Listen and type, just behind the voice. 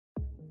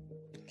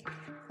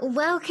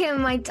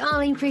Welcome, my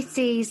darling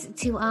pretties,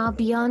 to our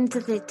Beyond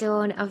the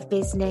Dawn of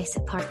Business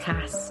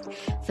podcast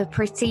for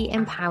pretty,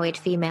 empowered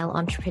female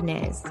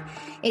entrepreneurs.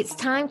 It's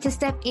time to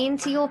step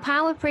into your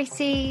power,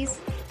 pretties.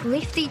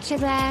 Lift each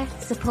other,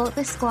 support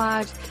the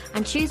squad,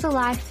 and choose a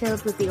life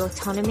filled with the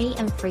autonomy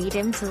and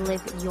freedom to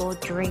live your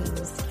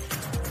dreams.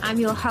 I'm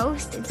your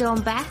host,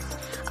 Dawn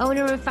Beth,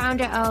 owner and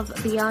founder of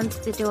Beyond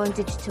the Dawn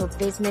digital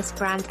business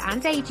brand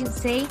and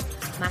agency.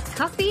 My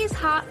coffee is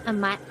hot and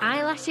my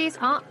eyelashes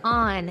are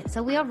on,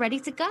 so we are ready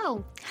to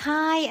go.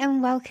 Hi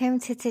and welcome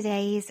to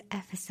today's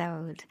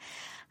episode.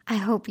 I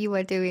hope you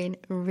are doing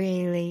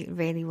really,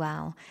 really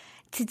well.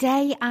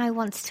 Today I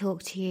want to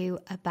talk to you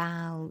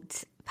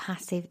about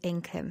passive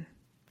income.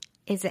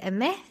 Is it a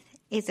myth?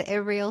 Is it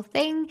a real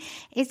thing?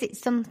 Is it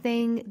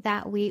something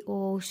that we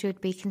all should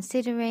be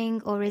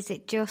considering, or is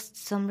it just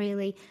some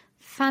really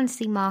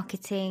fancy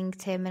marketing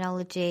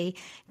terminology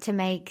to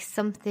make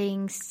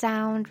something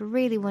sound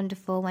really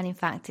wonderful when in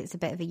fact it's a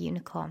bit of a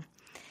unicorn?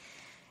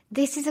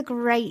 This is a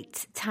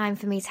great time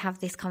for me to have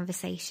this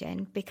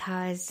conversation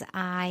because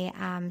I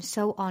am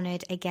so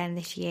honoured again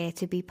this year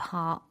to be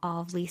part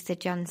of Lisa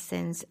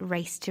Johnson's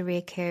Race to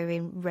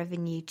Reoccurring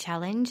Revenue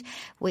Challenge,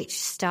 which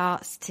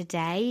starts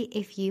today.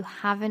 If you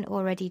haven't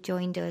already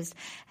joined us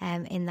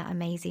in that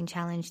amazing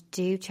challenge,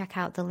 do check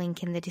out the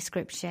link in the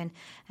description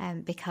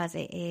because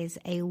it is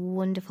a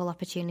wonderful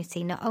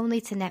opportunity not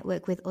only to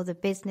network with other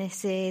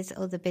businesses,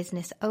 other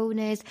business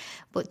owners,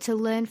 but to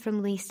learn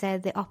from Lisa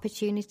the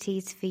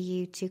opportunities for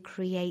you to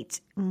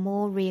create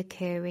more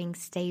reoccurring,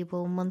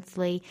 stable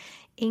monthly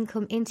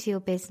income into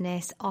your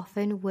business,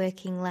 often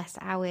working less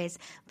hours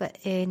but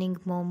earning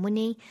more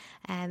money.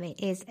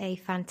 It is a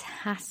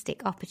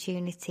fantastic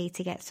opportunity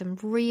to get some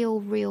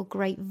real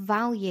great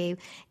value,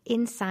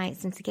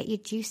 insights, and to get your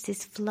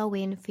juices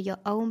flowing for your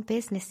own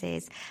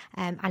businesses.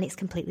 And it's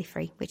completely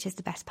free, which is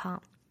the best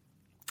part.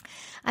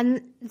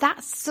 And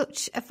that's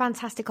such a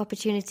fantastic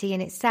opportunity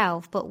in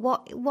itself. But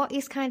what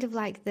is kind of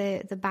like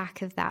the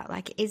back of that?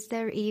 Like, is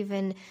there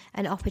even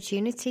an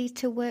opportunity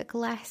to work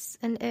less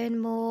and earn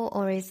more,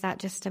 or is that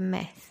just a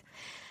myth?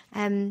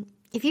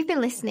 If you've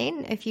been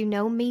listening, if you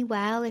know me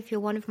well, if you're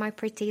one of my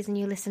pretties and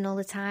you listen all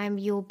the time,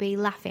 you'll be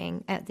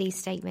laughing at these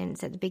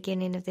statements at the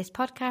beginning of this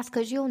podcast,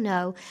 because you'll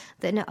know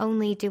that not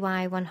only do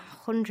I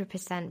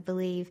 100%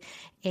 believe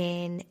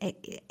in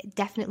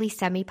definitely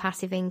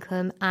semi-passive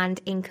income and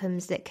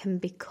incomes that can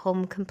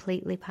become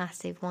completely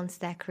passive once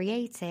they're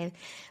creative,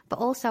 but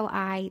also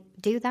I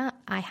do that.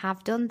 I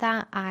have done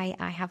that. I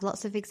have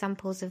lots of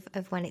examples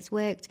of when it's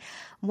worked,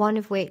 one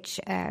of which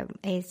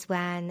is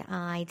when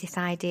I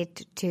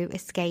decided to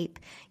escape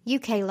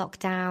UK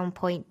lockdown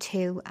point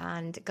 2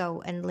 and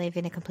go and live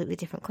in a completely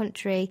different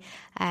country.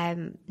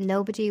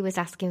 Nobody was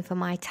asking for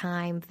my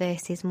time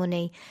versus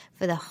money.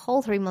 For the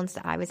whole 3 months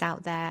that I was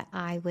out there,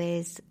 I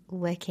was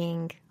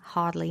working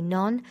hardly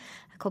none,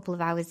 a couple of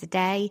hours a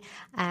day,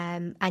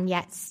 and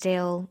yet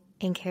still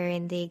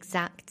incurring the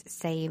exact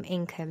same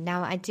income.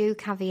 Now, I do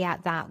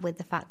caveat that with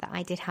the fact that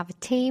I did have a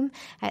team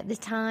at the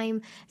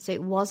time, so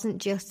it wasn't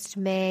just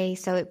me.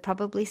 So it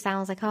probably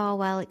sounds like, oh,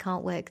 well, it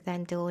can't work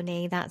then,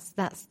 Dawny. That's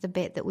the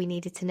bit that we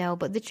needed to know.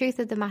 But the truth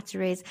of the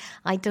matter is,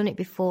 I'd done it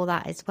before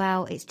that as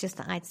well. It's just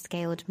that I'd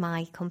scaled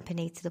my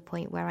company to the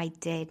point where I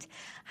did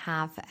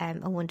have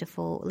a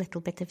wonderful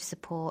little bit of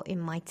support in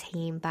my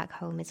team back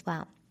home as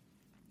well.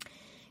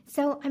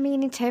 So, I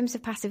mean, in terms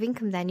of passive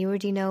income, then you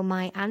already know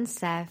my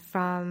answer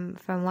from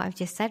what I've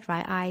just said,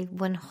 right? I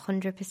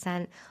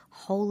 100%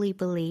 wholly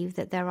believe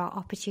that there are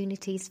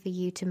opportunities for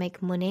you to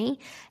make money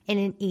in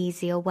an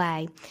easier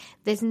way.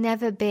 There's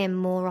never been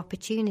more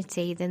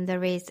opportunity than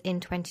there is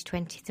in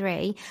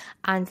 2023,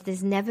 and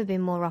there's never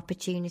been more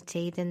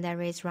opportunity than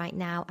there is right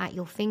now at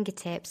your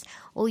fingertips.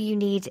 All you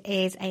need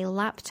is a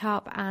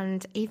laptop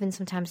and even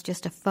sometimes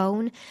just a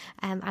phone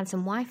and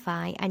some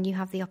Wi-Fi, and you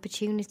have the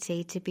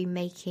opportunity to be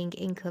making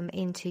income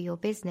into your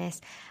business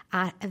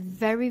at a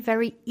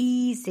very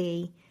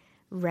easy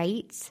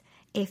rate,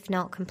 if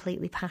not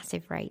completely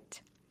passive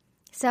rate.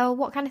 So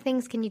what kind of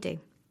things can you do?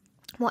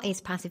 What is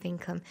passive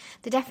income?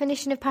 The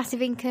definition of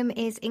passive income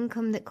is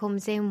income that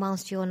comes in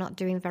whilst you're not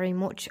doing very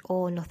much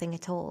or nothing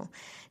at all.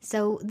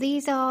 So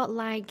these are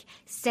like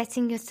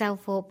setting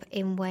yourself up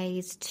in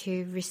ways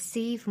to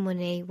receive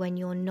money when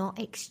you're not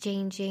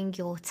exchanging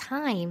your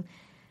time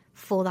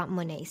for that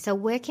money. So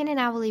working an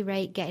hourly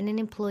rate, getting an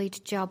employed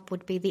job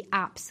would be the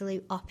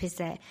absolute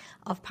opposite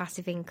of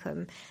passive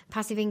income.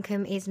 Passive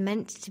income is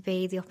meant to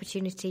be the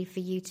opportunity for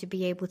you to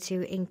be able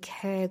to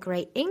incur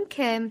great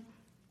income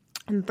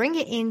and bring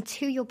it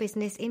into your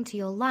business, into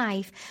your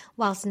life,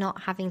 whilst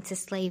not having to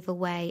slave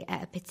away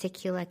at a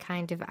particular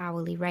kind of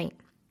hourly rate.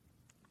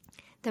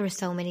 There are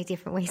so many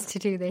different ways to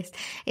do this.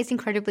 It's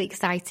incredibly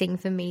exciting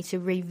for me to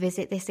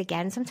revisit this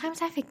again.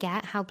 Sometimes I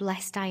forget how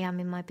blessed I am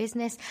in my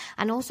business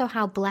and also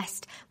how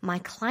blessed my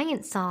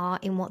clients are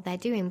in what they're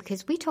doing,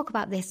 because we talk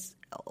about this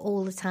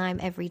all the time,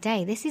 every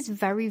day. This is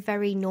very,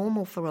 very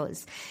normal for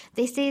us.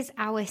 This is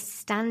our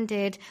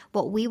standard,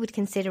 what we would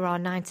consider our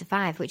 9 to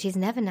 5, which is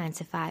never 9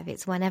 to 5.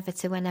 It's whenever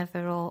to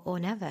whenever or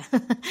never.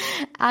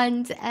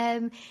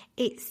 And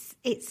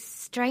it's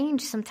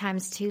strange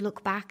sometimes to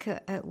look back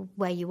at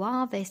where you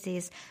are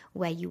versus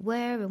where you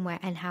were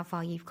and how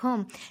far you've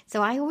come.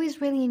 So I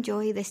always really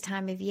enjoy this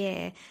time of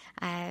year,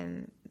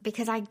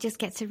 because I just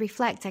get to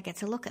reflect, I get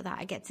to look at that,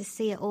 I get to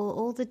see it,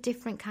 all the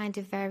different kind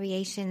of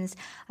variations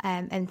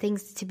and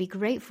things to be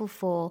grateful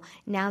for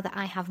now that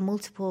I have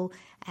multiple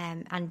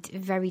and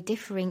very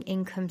differing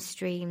income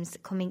streams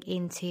coming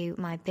into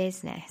my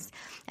business.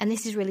 And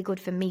this is really good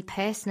for me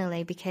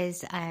personally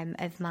because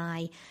of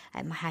my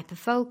hyper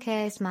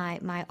focus,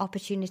 my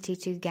opportunity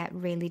to get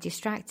really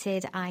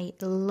distracted. I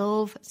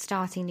love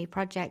starting new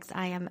projects.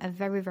 I am a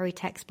very, very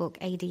textbook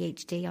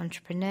ADHD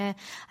entrepreneur.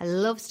 I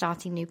love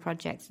starting new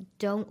projects.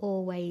 Don't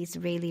always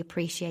really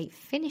appreciate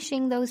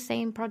finishing those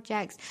same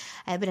projects,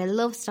 but I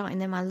love starting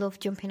them. I love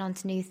jumping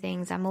onto new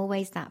things. I'm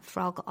always that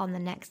frog on the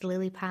next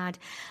lily pad,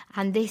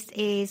 and this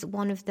is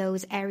one of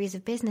those areas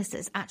of business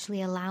that's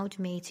actually allowed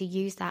me to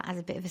use that as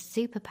a bit of a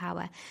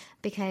superpower,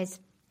 because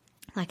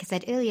like I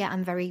said earlier,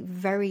 I'm very,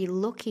 very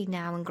lucky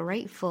now and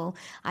grateful.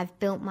 I've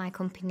built my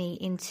company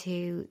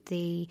into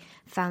the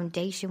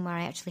foundation where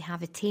I actually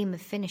have a team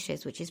of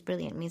finishers, which is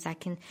brilliant. It means I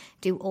can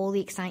do all the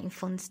exciting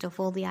fun stuff,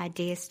 all the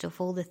idea stuff,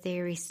 all the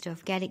theory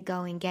stuff, get it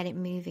going, get it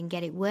moving,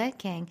 get it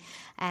working.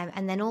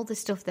 And then all the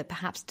stuff that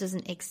perhaps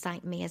doesn't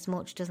excite me as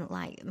much, doesn't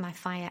light my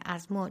fire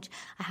as much,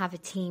 I have a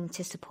team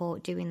to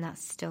support doing that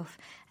stuff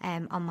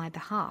on my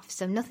behalf.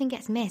 So nothing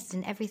gets missed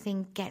and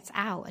everything gets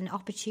out, and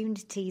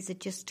opportunities are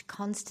just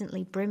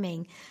constantly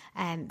brimming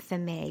for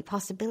me.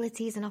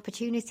 Possibilities and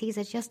opportunities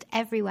are just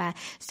everywhere.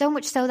 So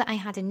much so that I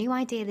had a new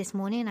idea this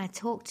morning. I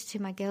talked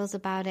to my girls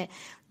about it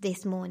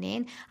this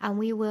morning, and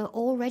we were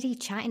already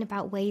chatting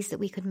about ways that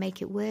we could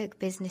make it work,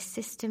 business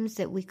systems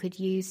that we could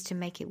use to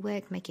make it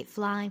work, make it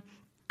fly.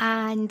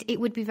 And it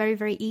would be very,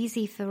 very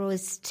easy for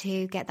us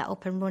to get that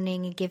up and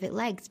running and give it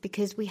legs,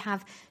 because we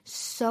have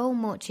so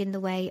much in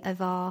the way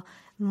of our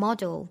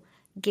model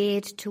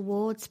geared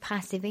towards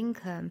passive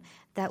income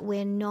that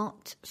we're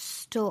not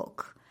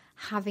stuck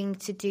having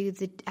to do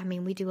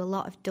we do a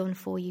lot of done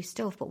for you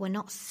stuff, but we're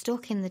not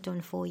stuck in the done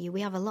for you.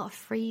 We have a lot of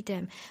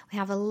freedom. We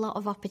have a lot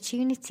of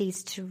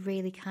opportunities to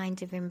really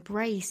kind of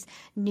embrace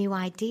new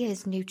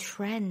ideas, new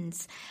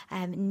trends,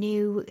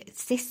 new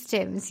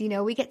systems. You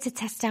know, we get to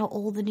test out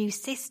all the new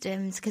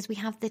systems because we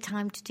have the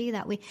time to do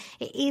that.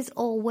 It is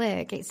all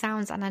work. It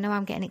sounds, and I know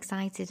I'm getting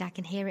excited. I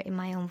can hear it in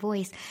my own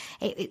voice.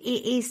 It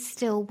is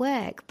still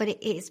work, but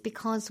it's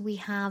because we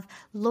have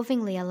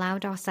lovingly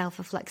allowed ourselves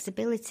a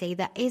flexibility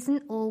that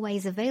isn't always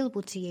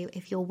available to you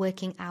if you're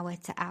working hour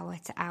to hour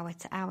to hour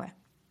to hour.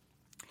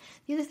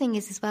 The other thing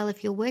is as well,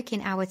 if you're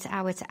working hour to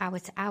hour to hour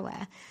to hour,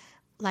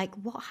 like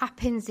what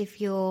happens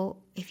if you're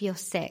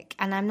sick?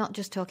 And I'm not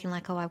just talking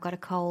like, oh, I've got a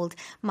cold,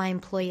 my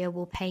employer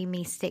will pay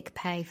me sick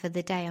pay for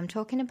the day. I'm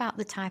talking about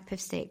the type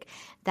of sick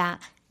that,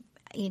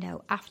 you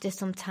know, after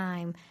some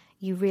time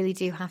you really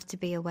do have to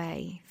be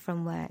away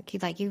from work.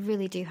 You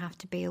really do have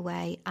to be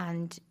away,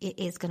 and it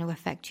is going to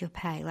affect your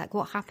pay. Like,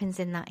 what happens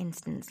in that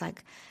instance?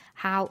 Like,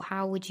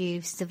 how would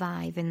you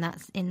survive in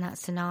that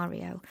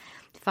scenario?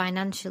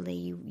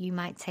 Financially, you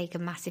might take a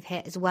massive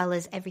hit, as well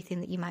as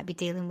everything that you might be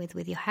dealing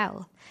with your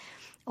health.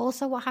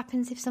 Also, what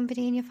happens if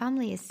somebody in your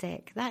family is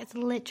sick? That's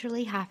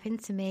literally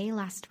happened to me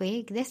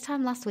this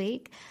time last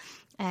week.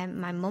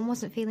 My mum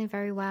wasn't feeling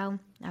very well.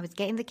 I was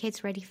getting the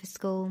kids ready for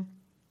school.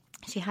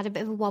 She had a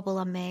bit of a wobble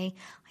on me.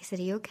 I said,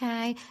 are you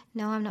okay?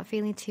 No, I'm not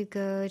feeling too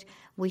good.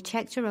 We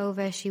checked her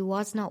over. She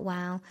was not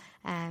well.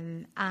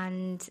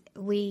 And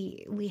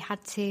we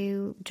had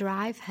to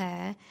drive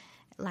her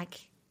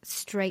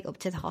straight up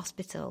to the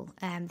hospital.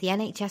 The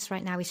NHS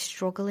right now is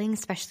struggling,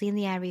 especially in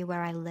the area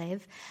where I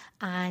live.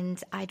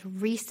 And I'd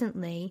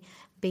recently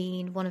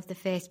been one of the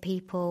first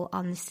people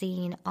on the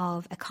scene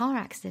of a car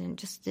accident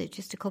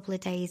just a couple of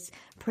days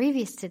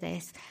previous to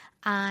this,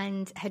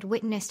 and had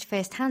witnessed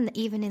firsthand that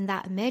even in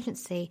that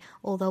emergency,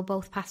 although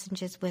both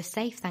passengers were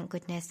safe, thank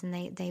goodness,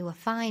 and they were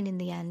fine in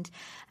the end,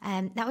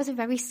 that was a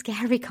very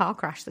scary car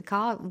crash. The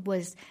car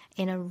was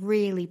in a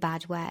really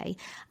bad way,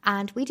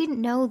 and we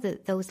didn't know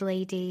that those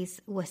ladies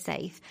were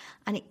safe,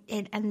 and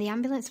the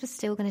ambulance was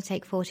still going to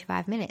take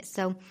 45 minutes.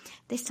 So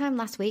this time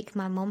last week,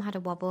 my mum had a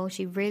wobble.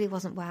 She really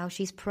wasn't well.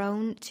 She's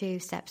prone to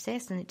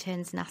sepsis, and it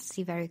turns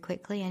nasty very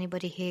quickly.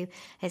 Anybody who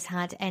has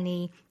had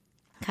any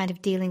kind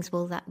of dealings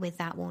with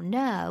that will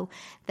know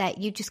that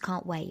you just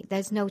can't wait.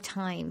 There's no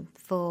time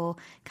for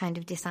kind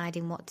of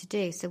deciding what to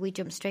do. So we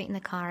jumped straight in the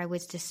car. I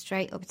was just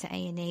straight up to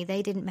A&E.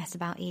 They didn't mess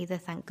about either,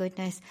 thank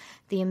goodness.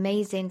 The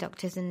amazing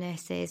doctors and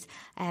nurses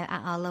at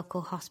our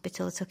local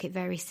hospital took it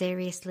very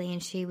seriously,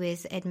 and she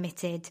was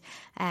admitted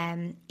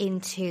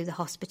into the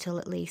hospital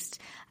at least,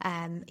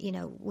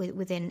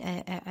 within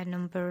a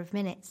number of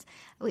minutes,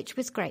 which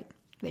was great.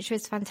 which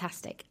was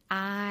fantastic.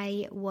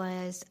 I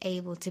was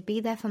able to be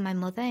there for my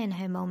mother in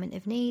her moment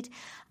of need.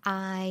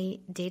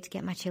 I did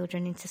get my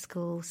children into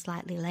school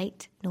slightly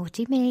late.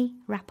 Naughty me,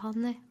 rap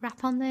on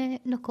the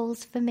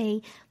knuckles for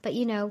me. But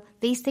you know,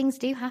 these things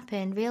do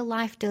happen. Real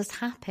life does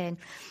happen.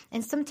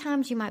 And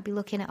sometimes you might be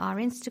looking at our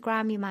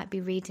Instagram, you might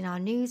be reading our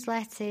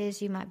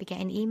newsletters, you might be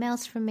getting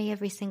emails from me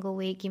every single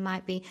week, you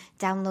might be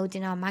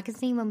downloading our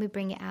magazine when we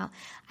bring it out,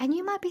 and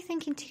you might be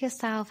thinking to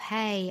yourself,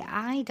 hey,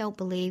 I don't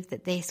believe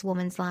that this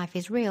woman's life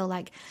is real.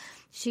 Like,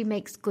 she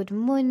makes good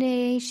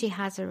money, she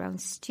has her own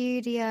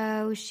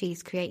studio,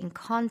 she's creating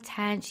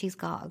content, she's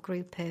got a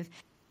group of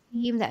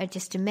team that are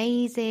just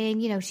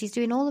amazing. You know, she's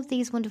doing all of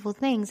these wonderful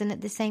things, and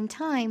at the same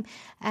time,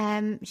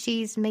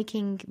 she's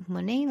making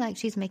money, like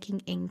she's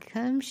making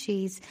income.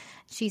 She's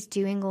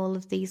doing all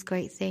of these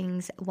great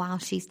things while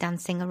she's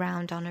dancing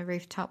around on a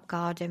rooftop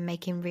garden,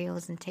 making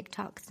reels and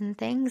TikToks and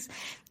things.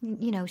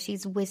 You know,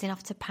 she's whizzing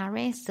off to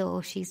Paris,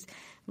 or she's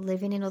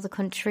living in other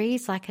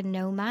countries like a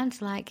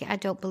nomad. Like, I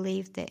don't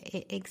believe that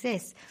it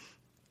exists.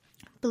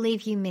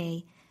 Believe you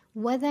me,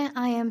 whether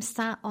I am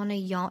sat on a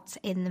yacht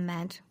in the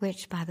Med,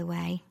 which, by the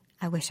way,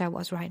 I wish I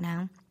was right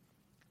now,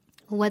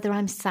 or whether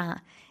I'm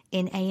sat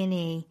in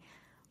A&E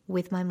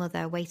with my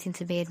mother waiting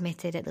to be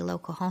admitted at the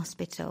local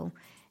hospital,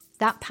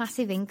 that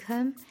passive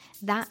income,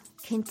 that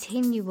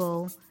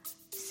continual,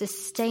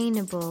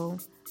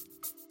 sustainable...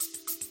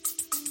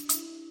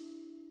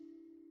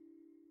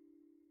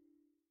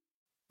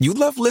 You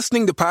love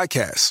listening to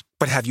podcasts,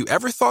 but have you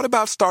ever thought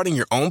about starting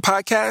your own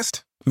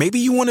podcast? Maybe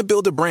you want to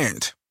build a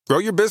brand, grow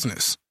your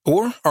business,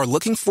 or are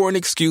looking for an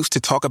excuse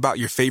to talk about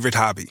your favorite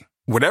hobby.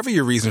 Whatever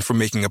your reason for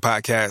making a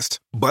podcast,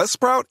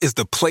 Buzzsprout is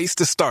the place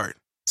to start.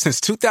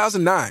 Since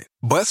 2009,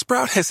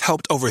 Buzzsprout has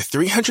helped over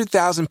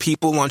 300,000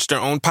 people launch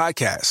their own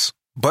podcasts.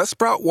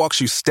 Buzzsprout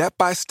walks you step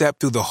by step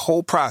through the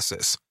whole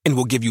process and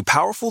will give you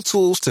powerful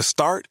tools to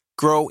start,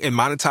 grow, and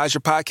monetize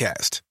your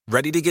podcast.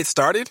 Ready to get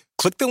started?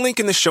 Click the link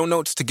in the show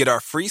notes to get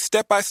our free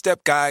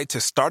step-by-step guide to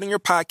starting your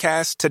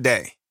podcast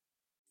today.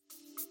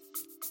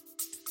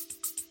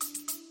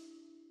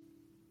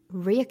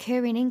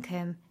 Reoccurring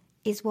income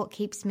is what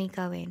keeps me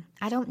going.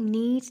 I don't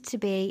need to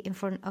be in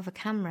front of a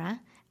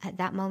camera at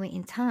that moment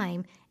in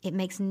time. It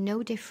makes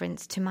no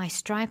difference to my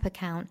Stripe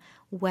account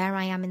where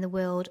I am in the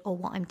world or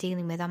what I'm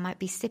dealing with. I might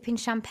be sipping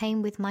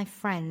champagne with my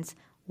friends.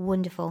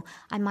 Wonderful.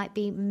 I might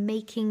be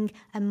making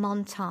a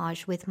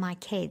montage with my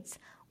kids.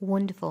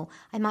 Wonderful.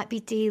 I might be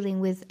dealing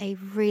with a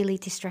really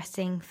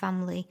distressing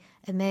family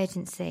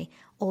emergency.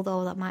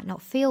 Although that might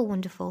not feel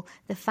wonderful,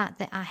 the fact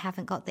that I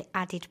haven't got the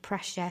added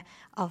pressure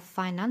of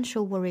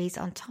financial worries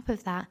on top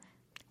of that,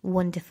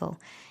 wonderful.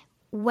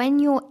 When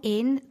you're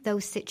in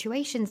those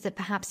situations that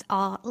perhaps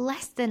are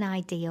less than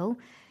ideal,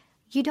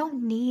 you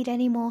don't need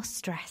any more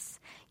stress.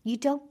 You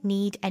don't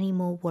need any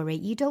more worry.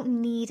 You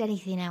don't need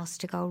anything else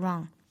to go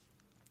wrong.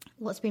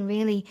 What's been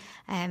really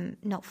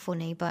not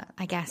funny, but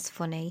I guess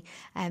funny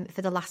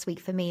for the last week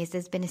for me is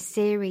there's been a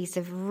series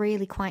of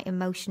really quite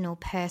emotional,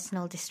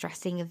 personal,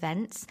 distressing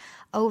events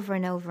over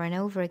and over and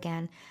over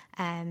again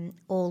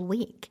all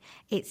week.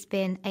 It's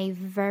been a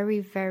very,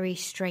 very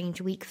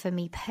strange week for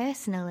me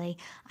personally,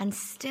 and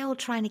still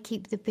trying to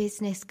keep the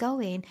business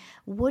going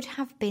would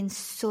have been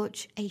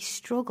such a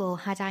struggle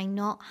had I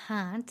not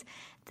had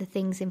the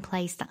things in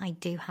place that I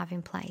do have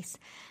in place.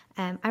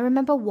 I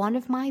remember one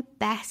of my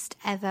best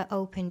ever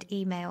opened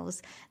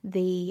emails.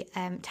 The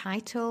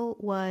title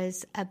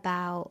was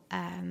about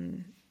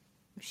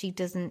she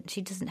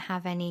doesn't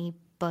have any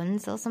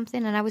buns or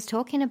something, and I was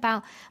talking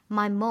about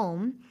my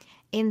mum.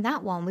 In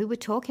that one, we were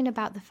talking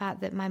about the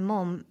fact that my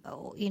mum,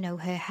 you know,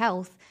 her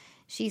health.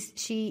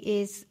 She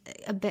is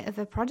a bit of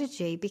a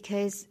prodigy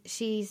because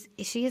she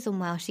is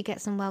unwell. She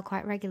gets unwell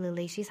quite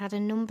regularly. She's had a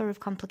number of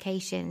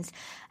complications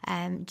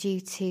due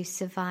to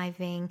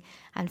surviving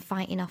and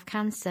fighting off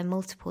cancer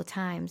multiple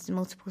times,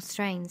 multiple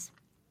strains.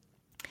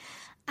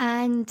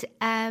 And,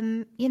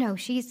 you know,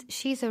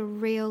 she's a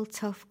real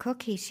tough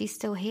cookie. She's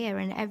still here.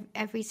 And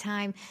every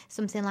time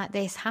something like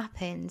this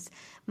happens,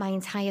 my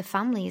entire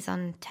family is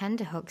on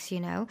tenterhooks, you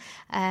know.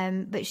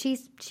 But she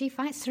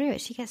fights through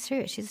it. She gets through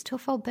it. She's a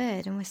tough old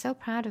bird. And we're so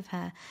proud of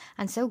her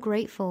and so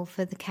grateful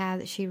for the care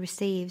that she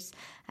receives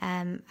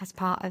as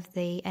part of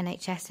the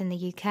NHS in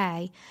the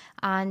UK.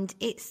 And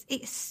it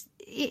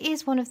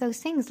is one of those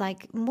things,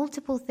 like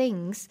multiple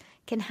things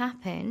can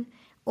happen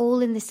all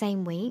in the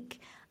same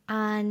week.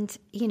 And,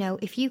 you know,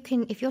 if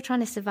you're trying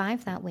to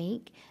survive that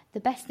week, the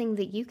best thing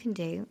that you can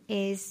do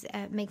is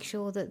make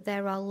sure that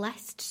there are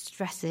less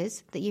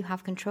stresses that you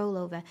have control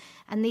over.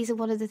 And these are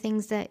one of the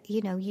things that,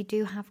 you know, you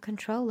do have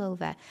control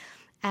over.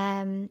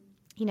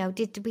 You know,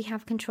 did we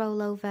have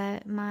control over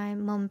my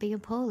mum being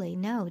poorly?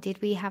 No. Did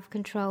we have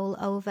control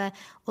over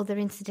other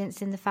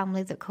incidents in the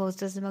family that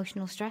caused us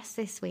emotional stress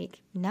this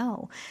week?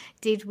 No.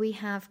 Did we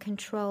have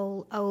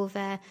control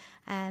over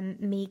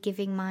me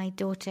giving my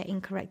daughter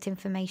incorrect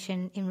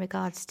information in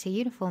regards to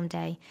uniform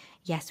day?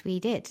 Yes, we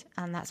did,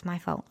 and that's my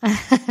fault.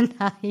 And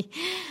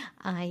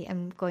I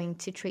am going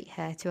to treat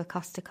her to a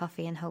Costa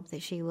coffee and hope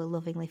that she will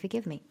lovingly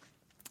forgive me.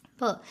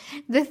 But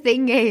the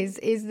thing is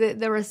that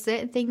there are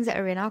certain things that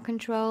are in our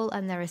control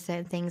and there are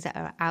certain things that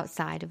are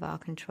outside of our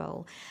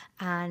control.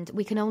 And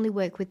we can only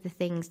work with the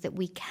things that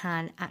we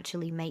can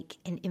actually make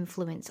an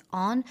influence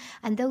on.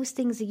 And those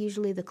things are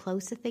usually the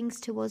closer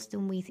things to us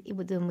than we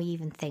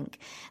even think.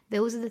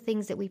 Those are the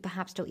things that we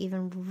perhaps don't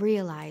even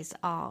realize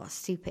are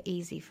super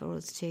easy for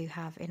us to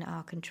have in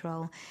our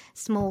control.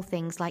 Small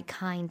things like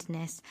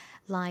kindness,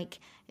 like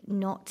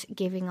not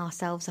giving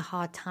ourselves a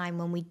hard time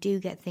when we do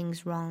get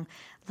things wrong,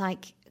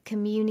 like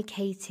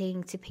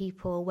communicating to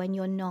people when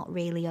you're not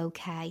really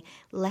okay,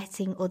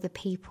 letting other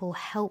people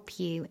help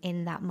you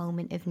in that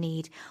moment of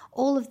need.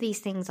 All of these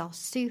things are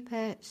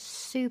super,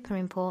 super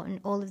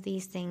important. All of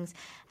these things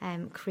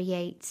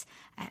create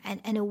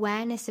an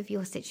awareness of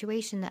your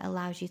situation that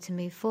allows you to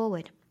move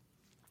forward.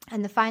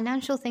 And the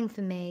financial thing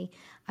for me,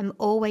 I'm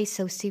always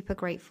so super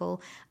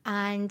grateful.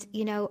 And,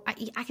 you know,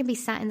 I can be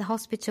sat in the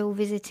hospital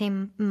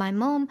visiting my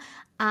mum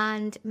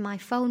and my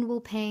phone will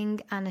ping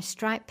and a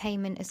Stripe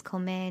payment has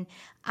come in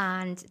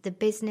and the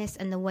business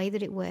and the way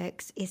that it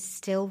works is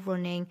still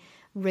running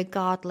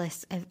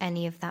regardless of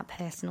any of that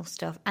personal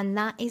stuff. And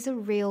that is a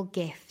real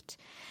gift.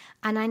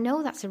 And I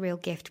know that's a real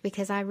gift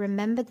because I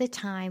remember the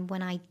time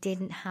when I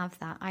didn't have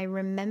that. I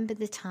remember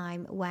the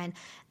time when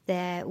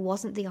there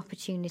wasn't the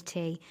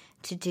opportunity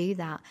to do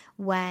that,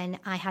 when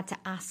I had to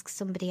ask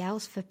somebody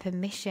else for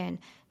permission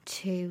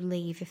to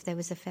leave if there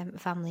was a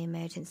family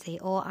emergency,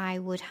 or I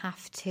would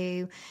have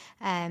to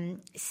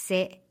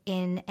sit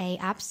in a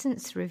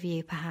absence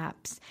review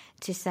perhaps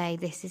to say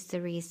this is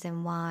the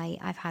reason why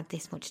I've had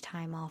this much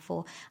time off,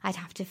 or I'd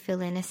have to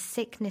fill in a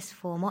sickness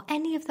form, or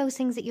any of those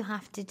things that you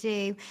have to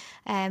do,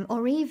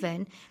 or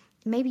even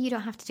maybe you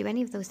don't have to do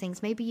any of those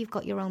things. Maybe you've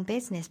got your own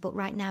business, but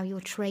right now you're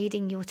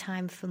trading your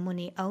time for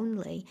money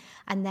only,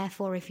 and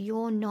therefore if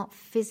you're not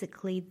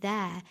physically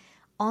there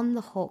on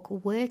the hook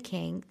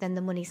working, then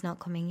the money's not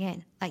coming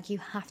in. Like, you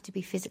have to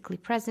be physically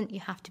present, you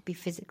have to be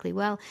physically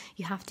well,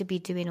 you have to be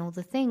doing all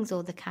the things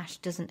or the cash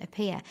doesn't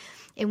appear.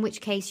 In which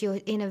case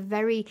you're in a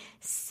very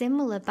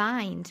similar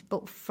bind,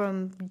 but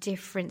from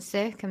different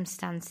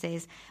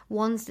circumstances,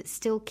 ones that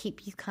still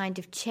keep you kind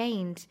of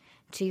chained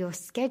to your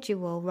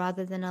schedule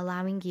rather than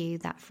allowing you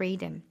that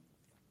freedom.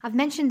 I've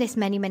mentioned this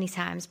many, many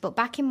times, but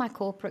back in my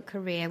corporate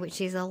career,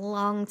 which is a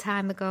long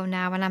time ago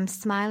now, and I'm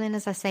smiling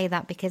as I say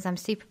that because I'm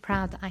super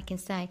proud that I can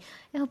say,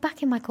 you know,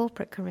 back in my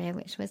corporate career,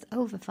 which was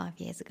over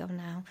 5 years ago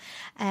now,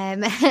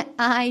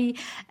 I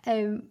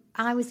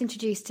was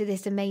introduced to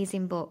this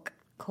amazing book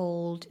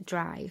called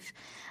Drive.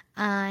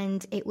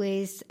 And it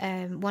was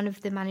one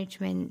of the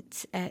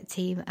management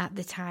team at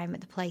the time,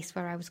 at the place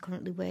where I was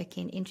currently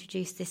working,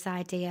 introduced this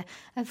idea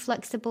of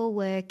flexible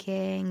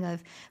working,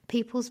 of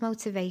people's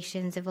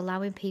motivations, of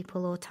allowing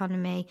people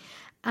autonomy.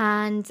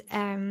 And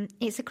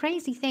it's a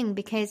crazy thing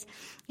because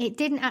it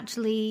didn't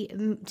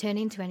actually turn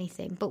into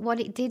anything. But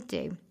what it did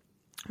do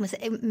was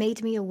it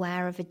made me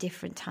aware of a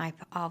different type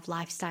of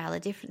lifestyle, a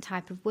different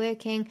type of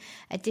working,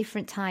 a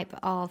different type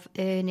of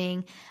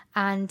earning,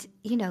 and,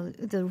 you know,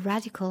 the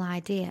radical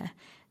idea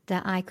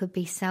that I could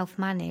be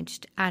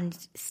self-managed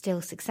and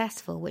still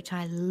successful, which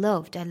I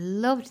loved. I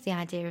loved the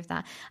idea of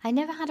that. I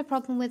never had a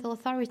problem with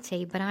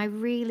authority, but I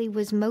really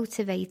was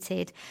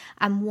motivated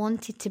and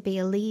wanted to be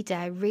a leader.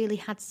 I really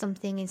had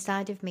something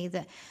inside of me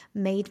that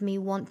made me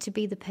want to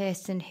be the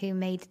person who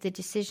made the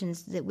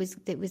decisions, that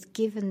was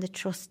given the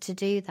trust to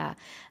do that.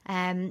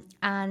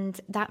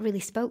 And that really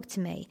spoke to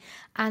me.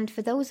 And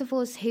for those of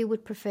us who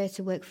would prefer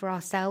to work for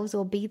ourselves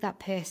or be that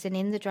person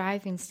in the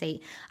driving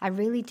seat, I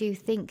really do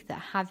think that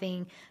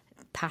having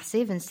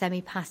passive and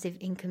semi-passive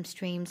income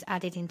streams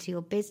added into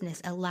your business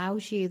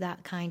allows you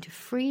that kind of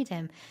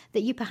freedom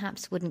that you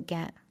perhaps wouldn't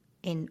get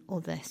in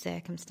other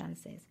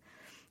circumstances.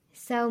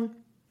 So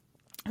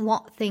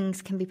what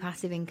things can be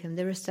passive income?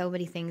 There are so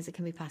many things that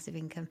can be passive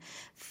income.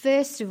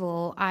 First of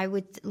all, I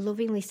would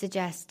lovingly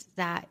suggest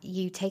that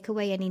you take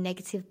away any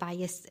negative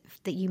bias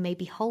that you may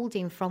be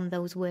holding from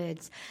those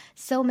words.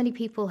 So many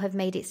people have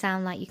made it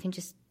sound like you can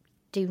just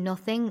do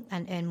nothing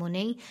and earn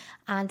money,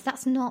 and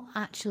that's not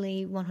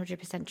actually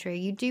 100% true.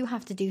 You do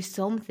have to do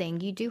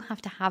something. You do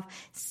have to have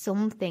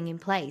something in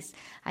place.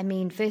 I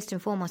mean, first and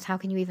foremost, how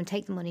can you even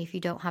take the money if you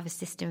don't have a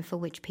system for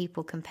which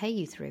people can pay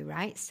you through,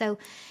 right? So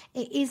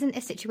it isn't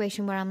a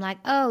situation where I'm like,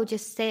 oh,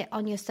 just sit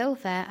on your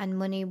sofa and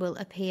money will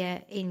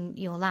appear in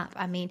your lap.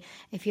 I mean,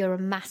 if you're a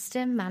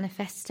master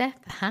manifester,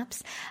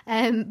 perhaps,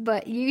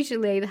 but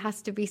usually there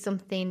has to be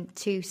something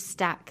to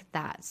stack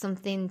that,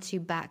 something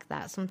to back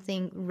that,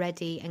 something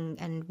ready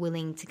and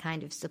willing to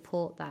kind of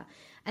support that.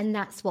 And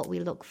that's what we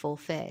look for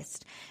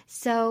first.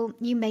 So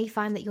you may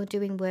find that you're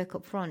doing work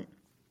up front.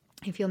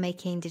 If you're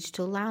making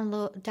digital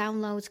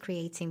downloads,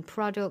 creating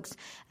products,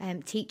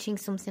 teaching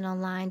something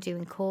online,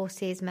 doing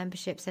courses,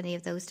 memberships, any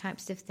of those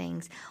types of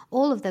things,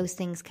 all of those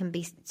things can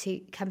be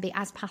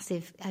as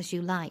passive as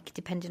you like,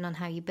 depending on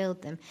how you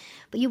build them.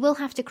 But you will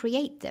have to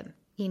create them.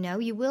 You know,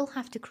 you will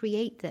have to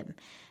create them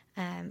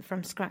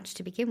from scratch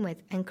to begin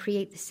with, and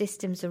create the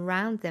systems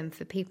around them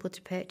for people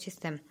to purchase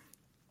them.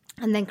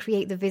 and then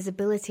create the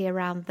visibility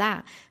around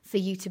that for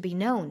you to be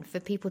known, for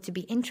people to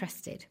be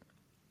interested.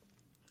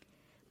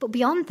 But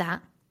beyond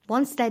that,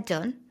 once they're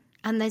done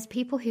and there's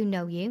people who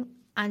know you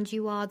and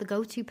you are the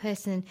go-to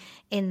person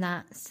in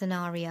that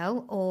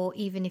scenario, or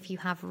even if you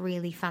have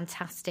really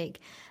fantastic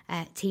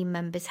team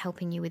members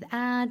helping you with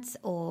ads,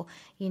 or,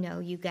 you know,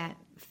 you get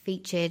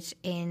featured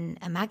in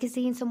a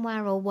magazine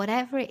somewhere, or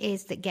whatever it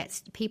is that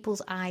gets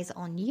people's eyes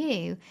on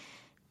you,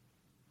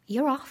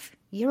 you're off,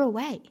 you're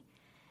away.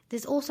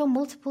 There's also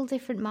multiple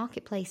different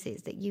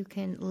marketplaces that you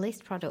can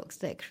list products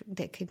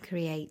that could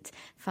create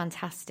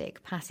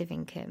fantastic passive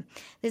income.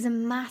 There's a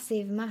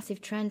massive,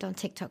 massive trend on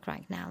TikTok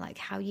right now, like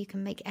how you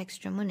can make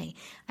extra money.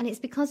 And it's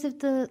because of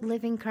the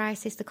living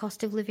crisis, the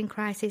cost of living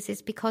crisis.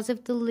 It's because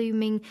of the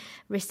looming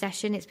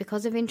recession. It's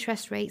because of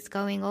interest rates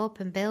going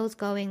up and bills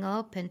going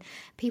up and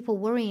people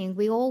worrying.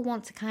 We all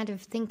want to kind of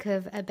think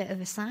of a bit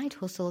of a side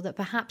hustle that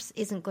perhaps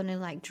isn't going to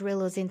like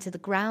drill us into the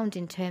ground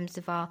in terms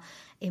of our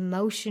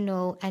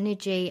emotional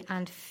energy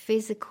and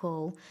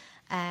physical,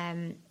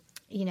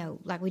 you know,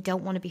 like we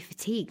don't want to be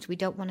fatigued. We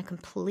don't want to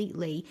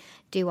completely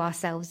do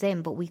ourselves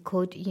in, but we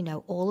could, you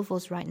know, all of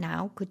us right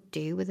now could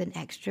do with an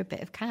extra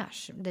bit of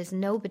cash. There's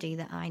nobody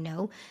that I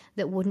know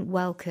that wouldn't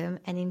welcome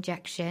an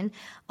injection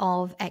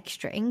of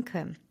extra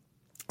income.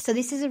 So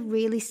this is a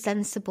really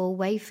sensible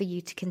way for you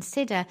to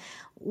consider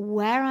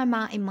where I'm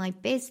at in my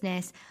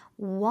business,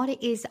 what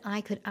it is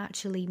I could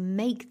actually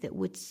make that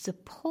would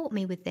support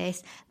me with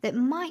this, that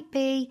might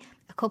be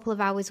a couple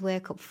of hours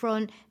work up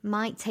front,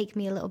 might take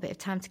me a little bit of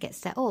time to get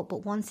set up,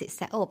 but once it's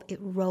set up, it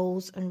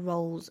rolls and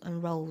rolls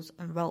and rolls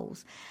and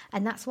rolls.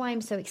 And that's why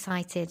I'm so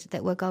excited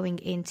that we're going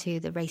into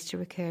the Race to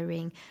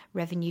Recurring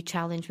Revenue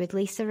Challenge with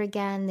Lisa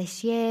again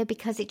this year,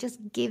 because it just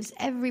gives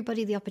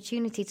everybody the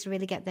opportunity to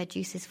really get their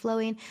juices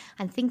flowing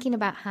and thinking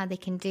about how they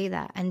can do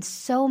that. And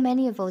so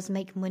many of us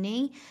make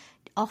money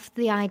off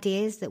the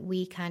ideas that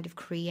we kind of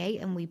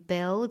create and we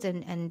build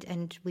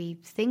and we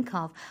think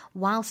of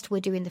whilst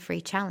we're doing the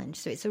free challenge.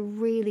 So it's a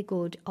really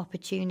good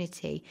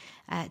opportunity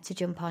to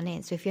jump on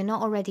in. So if you're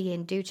not already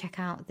in, do check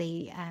out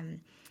the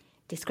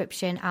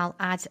description. I'll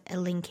add a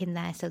link in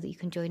there so that you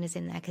can join us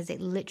in there, because it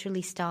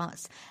literally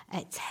starts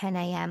at 10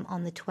 a.m.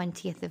 on the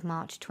 20th of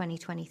March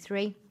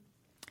 2023.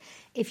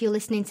 If you're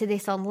listening to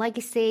this on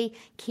Legacy,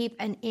 keep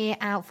an ear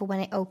out for when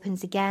it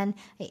opens again.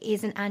 It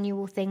is an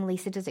annual thing.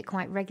 Lisa does it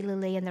quite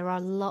regularly, and there are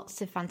lots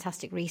of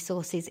fantastic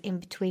resources in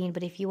between.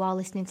 But if you are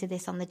listening to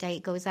this on the day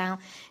it goes out,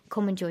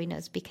 come and join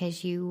us,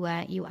 because you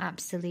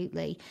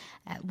absolutely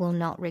will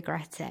not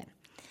regret it.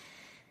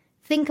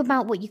 Think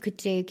about what you could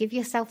do. Give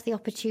yourself the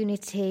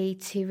opportunity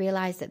to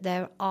realize that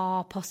there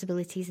are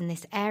possibilities in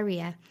this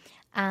area.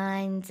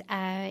 And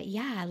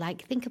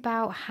think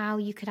about how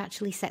you could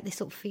actually set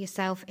this up for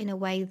yourself in a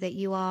way that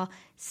you are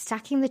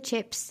stacking the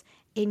chips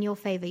in your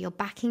favor. You're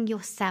backing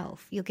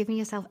yourself. You're giving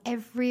yourself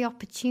every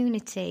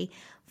opportunity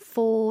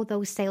for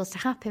those sales to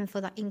happen,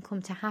 for that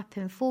income to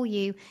happen for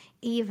you,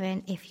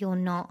 even if you're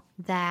not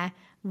there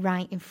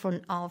right in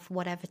front of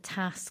whatever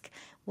task,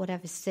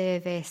 whatever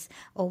service,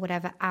 or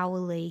whatever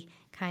hourly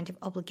kind of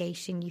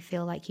obligation you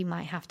feel like you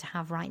might have to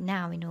have right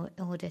now in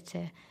order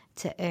to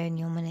earn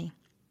your money.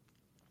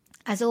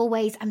 As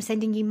always, I'm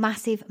sending you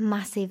massive,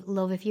 massive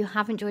love. If you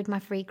haven't joined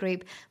my free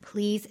group,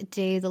 please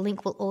do. The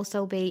link will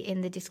also be in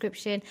the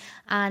description,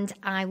 and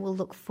I will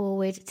look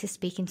forward to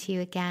speaking to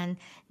you again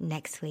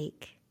next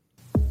week.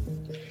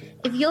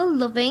 If you're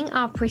loving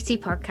our Pretty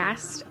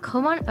podcast,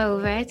 come on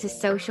over to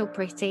Social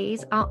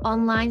Pretties, our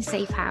online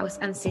safe house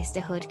and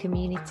sisterhood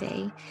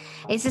community.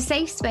 It's a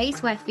safe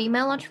space where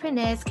female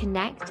entrepreneurs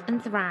connect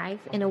and thrive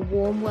in a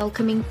warm,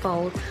 welcoming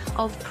fold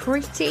of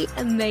pretty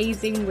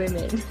amazing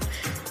women.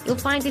 You'll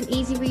find an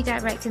easy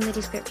redirect in the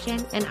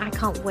description, and I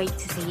can't wait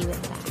to see you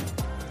in there.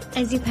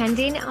 And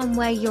depending on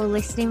where you're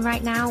listening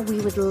right now, we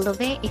would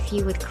love it if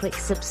you would click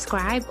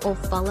subscribe or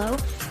follow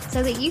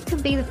so that you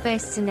can be the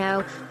first to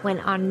know when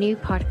our new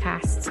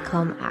podcasts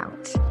come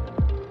out.